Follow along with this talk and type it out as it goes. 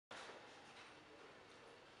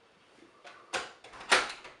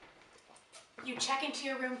You check into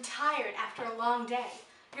your room tired after a long day.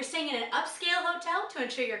 You're staying in an upscale hotel to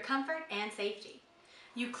ensure your comfort and safety.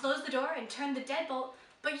 You close the door and turn the deadbolt,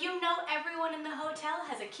 but you know everyone in the hotel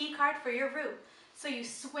has a key card for your room, so you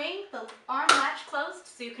swing the arm latch closed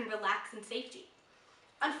so you can relax in safety.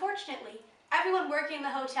 Unfortunately, everyone working in the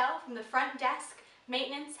hotel, from the front desk,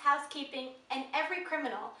 maintenance, housekeeping, and every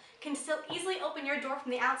criminal, can still easily open your door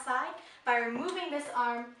from the outside by removing this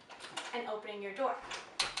arm and opening your door.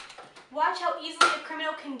 Watch how easily a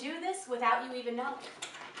criminal can do this without you even knowing.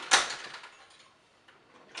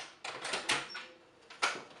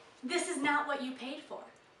 This is not what you paid for,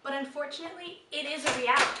 but unfortunately, it is a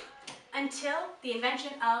reality until the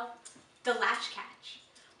invention of the latch catch.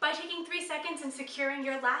 By taking 3 seconds and securing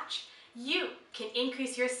your latch, you can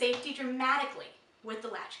increase your safety dramatically with the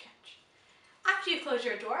latch catch. After you close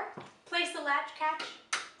your door, place the latch catch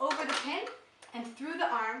over the pin and through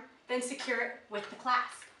the arm, then secure it with the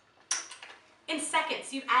clasp. In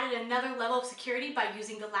seconds, you've added another level of security by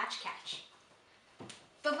using the latch catch.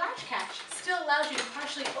 The latch catch still allows you to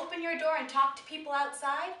partially open your door and talk to people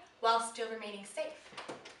outside while still remaining safe.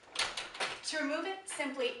 To remove it,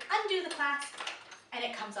 simply undo the clasp and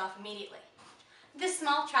it comes off immediately. This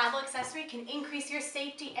small travel accessory can increase your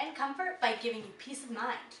safety and comfort by giving you peace of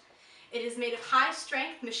mind. It is made of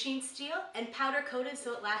high-strength machined steel and powder-coated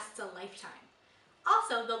so it lasts a lifetime.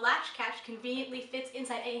 Also, the latch catch conveniently fits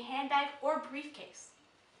inside a handbag or briefcase.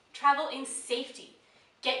 Travel in safety.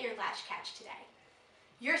 Get your latch catch today.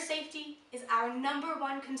 Your safety is our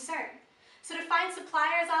 #1 concern. So to find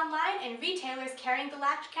suppliers online and retailers carrying the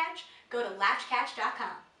latch catch, go to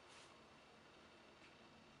latchcatch.com.